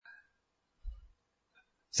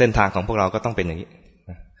เส้นทางของพวกเราก็ต้องเป็นอย่างนี้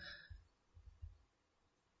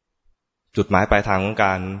จุดหมายปลายทางของก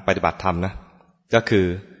ารปฏิบัติธรรมนะก็คือ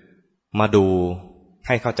มาดูใ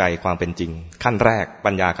ห้เข้าใจความเป็นจริงขั้นแรก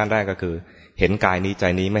ปัญญาขั้นแรกก็คือเห็นกายนี้ใจ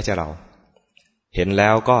นี้ไม่ใช่เราเห็นแล้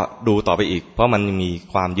วก็ดูต่อไปอีกเพราะมันมี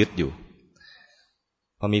ความยึดอยู่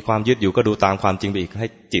พอมีความยึดอยู่ก็ดูตามความจริงไปอีกให้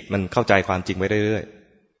จิตมันเข้าใจความจริงไปเรื่อย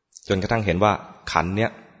ๆจนกระทั่งเห็นว่าขันธ์เนี้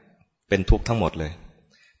ยเป็นทุกข์ทั้งหมดเลย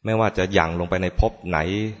ไม่ว่าจะหยั่งลงไปในภพไหน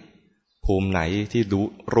ภูมิไหนที่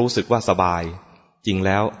รู้สึกว่าสบายจริงแ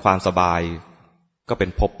ล้วความสบายก็เป็น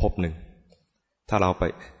ภพหนึ่งถ้าเราไป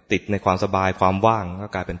ติดในความสบายความว่างก็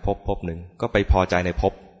กลายเป็นภพหนึ่งก็ไปพอใจในภ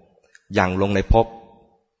พหยั่งลงในภพ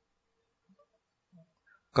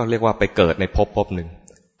ก็เรียกว่าไปเกิดในภพหนึ่ง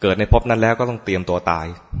เกิดในภพนั้นแล้วก็ต้องเตรียมตัวตาย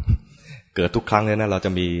เกิดทุกครั้งเลยนะเราจ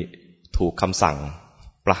ะมีถูกคำสั่ง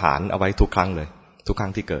ประหารเอาไว้ทุกครั้งเลยทุกครั้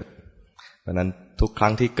งที่เกิดเพราะนั้นทุกครั้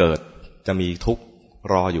งที่เกิดจะมีทุกข์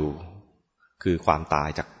รออยู่คือความตาย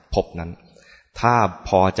จากภพนั้นถ้าพ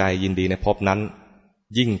อใจยินดีในภพนั้น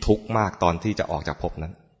ยิ่งทุกข์มากตอนที่จะออกจากภพนั้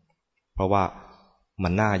นเพราะว่ามั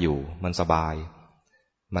นน่าอยู่มันสบาย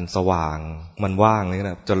มันสว่างมันว่างเลย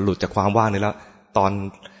นะจนหลุดจากความว่างนี้แล้วตอน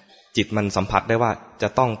จิตมันสัมผัสได้ว่าจะ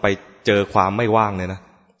ต้องไปเจอความไม่ว่างเลยนะ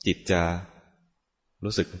จิตจะ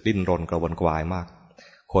รู้สึกดิ้นรนกระวนกระวายมาก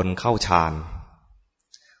คนเข้าฌาน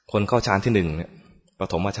ที่หนึ่งเนี่ยป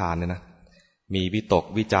ฐมฌานเนี่ยนะมีวิตก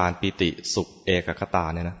วิจารปิติสุขเอกคตา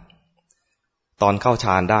เนี่ยนะตอนเข้าฌ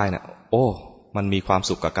านได้นะโอ้มันมีความ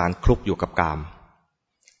สุขกับการคลุกอยู่กับกาม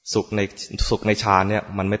สุขในฌานเนี่ย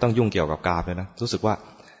มันไม่ต้องยุ่งเกี่ยวกับกามเลยนะรู้สึกว่า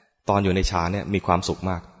ตอนอยู่ในฌานเนี่ยมีความสุข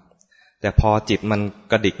มากแต่พอจิตมัน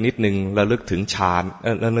กระดิกนิดนึงระลึกถึงฌาน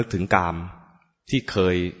ระลึกถึงกามที่เค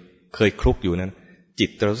ยคลุกอยู่นั้นจิต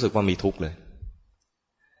จะรู้สึกว่ามีทุกข์เลย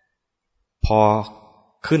พอ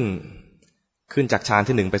ขึ้นจากฌาน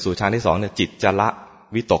ที่หนึ่งไปสู่ฌานที่สองเนี่ยจิตจะละ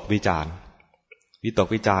วิตกวิจา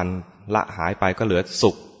รละหายไปก็เหลือ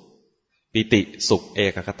สุขปิติสุขเอ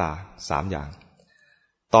กคตาสามอย่าง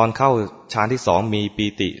ตอนเข้าฌานที่สองมีปิ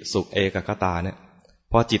ติสุขเอกคตาเนี่ย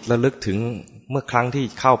พอจิตระลึกถึงเมื่อครั้งที่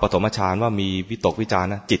เข้าปฐมฌานว่ามีวิตกวิจาร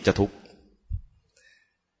นะจิตจะทุกข์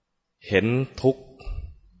เห็นทุกข์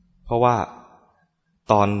เพราะว่า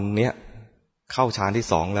ตอนเนี้ยเข้าฌานที่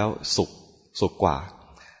สองแล้วสุขกว่า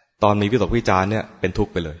ตอนมีวิตกวิจารเนี่ยเป็นทุก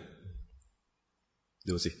ข์ไปเลย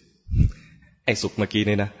ดูสิไอ้สุขเมื่อกี้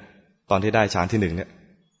นี่นะตอนที่ได้ฌานที่หนึ่งเนี่ย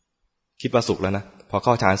คิดว่าสุขแล้วนะพอเ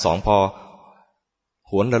ข้าฌานสองพอ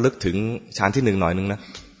หวนระลึกถึงฌานที่หนึ่งหน่อยนึงนะ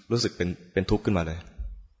รู้สึกเป็นทุกข์ขึ้นมาเลย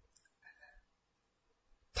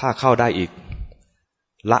ถ้าเข้าได้อีก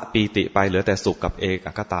ละปีติไปเหลือแต่สุขกับเอก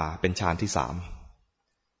คตาเป็นฌานที่สาม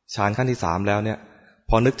ฌานขั้นที่สามแล้วเนี่ย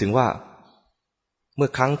พอนึกถึงว่าเมื่อ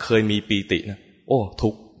ครั้งเคยมีปีตินะโอ้ทุ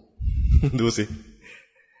กข์ ดูสิ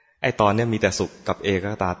ไอตอนเนี้ยมีแต่สุขกับเอก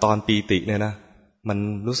คตาตอนปีติเนี่ยนะมัน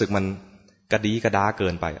รู้สึกมันกระดีกระดาเกิ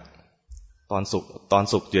นไปตอน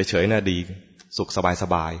สุขเฉยๆน่ะดีสุขส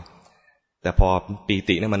บายๆแต่พอปี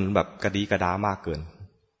ติเนี่ยมันแบบกระดีกระดามากเกิน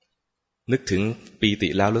นึกถึงปีติ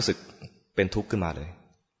แล้วรู้สึกเป็นทุกข์ขึ้นมาเลย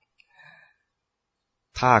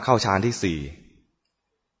ถ้าเข้าฌานที่สี่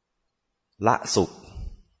ละสุข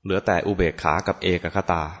เหลือแต่อุเบกขากับเอกค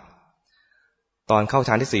ตาตอนเข้าฌ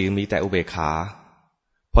านที่สี่มีแต่อุเบกขา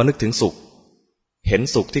พอนึกถึงสุขเห็น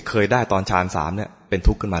สุขที่เคยได้ตอนฌานสามเนี่ยเป็น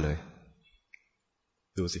ทุกข์ขึ้นมาเลย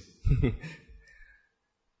ดูสิ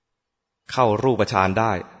เข้ารูปฌานไ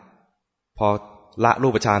ด้พอละรู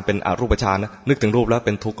ปฌานเป็นอรูปฌานนะนึกถึงรูปแล้วเ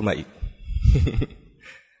ป็นทุกข์ขึ้นมาอีก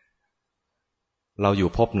เราอยู่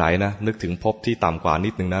ภพไหนนะนึกถึงภพที่ต่ำกว่านิ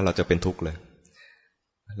ดนึงนะเราจะเป็นทุกข์เลย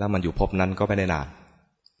แล้วมันอยู่ภพนั้นก็ไม่ได้นาน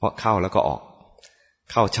เพราะเข้าแล้วก็ออก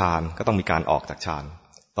เข้าฌานก็ต้องมีการออกจากฌาน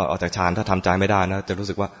ตอนออกจากฌานถ้าทำใจไม่ได้นะจะรู้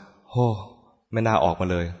สึกว่าโอ้ไม่น่าออกมา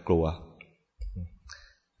เลยกลัว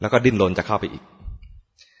แล้วก็ดิ้นรนจะเข้าไปอีก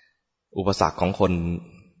อุปสรรคของคน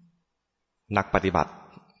นักปฏิบัติ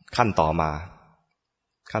ขั้นต่อม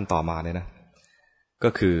าเนี่ยนะก็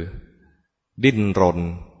คือดิ้นรน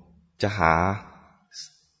จะหา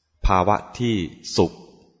ภาวะที่สุข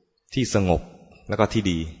ที่สงบแล้วก็ที่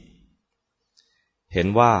ดีเห็น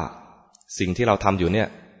ว่าสิ่งที่เราทำอยู่เนี่ย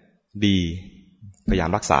ดีพยายาม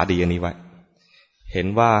รักษาดีอันนี้ไว้เห็น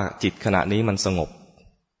ว่าจิตขณะนี้มันสงบ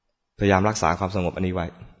พยายามรักษาความสงบอันนี้ไว้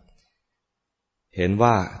เห็นว่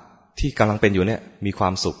าที่กำลังเป็นอยู่เนี่ยมีควา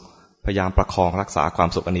มสุขพยายามประคองรักษาความ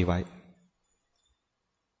สุขอันนี้ไว้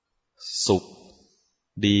สุข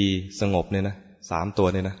ดีสงบเนี่ยนะสามตัว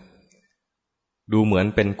เนี่ยนะดูเหมือน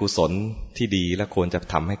เป็นกุศลที่ดีและควรจะ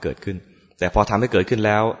ทำให้เกิดขึ้นแต่พอทำให้เกิดขึ้นแ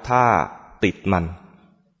ล้วถ้าติดมัน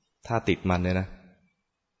เนี่ยนะ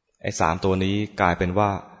ไอ้สามตัวนี้กลายเป็นว่า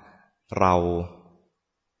เรา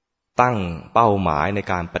ตั้งเป้าหมายใน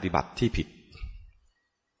การปฏิบัติที่ผิด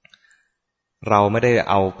เราไม่ได้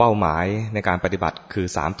เอาเป้าหมายในการปฏิบัติคือ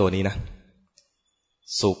3ตัวนี้นะ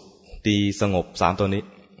สุขดีสงบ3ตัวนี้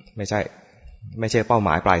ไม่ใช่เป้าหม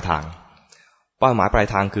ายปลายทางเป้าหมายปลาย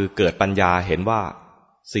ทางคือเกิดปัญญาเห็นว่า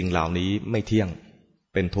สิ่งเหล่านี้ไม่เที่ยง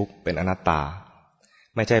เป็นทุกข์เป็นอนัตตา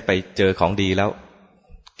ไม่ใช่ไปเจอของดีแล้ว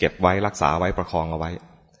เก็บไว้รักษาไว้ประคองเอาไว้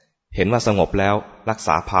เห็นว่าสงบแล้วรักษ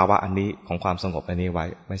าภาวะอันนี้ของความสงบอันนี้ไว้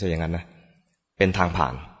ไม่ใช่อย่างนั้นนะเป็นทางผ่า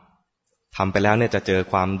นทำไปแล้วเนี่ยจะเจอ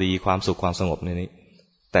ความดีความสุขความสงบในนี้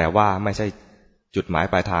แต่ว่าไม่ใช่จุดหมาย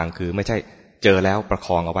ปลายทางคือไม่ใช่เจอแล้วประค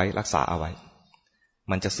องเอาไว้รักษาเอาไว้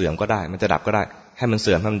มันจะเสื่อมก็ได้มันจะดับก็ได้ให้มันเ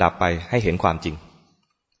สื่อมให้มันดับไปให้เห็นความจริง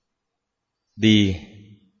ดี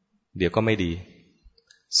เดี๋ยวก็ไม่ดี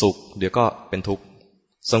สุขเดี๋ยวก็เป็นทุกข์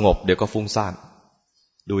สงบเดี๋ยวก็ฟุ้งซ่าน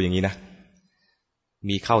ดูอย่างนี้นะ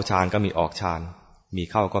มีเข้าฌานก็มีออกฌานมี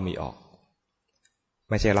เข้าก็มีออก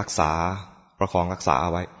ไม่ใช่รักษาประคองรักษาเอ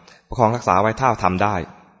าไว้ประคองรักษาไว้ถ้าทำได้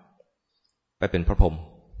ไปเป็นพระพรหม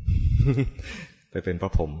ไปเป็นพร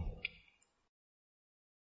ะพรหม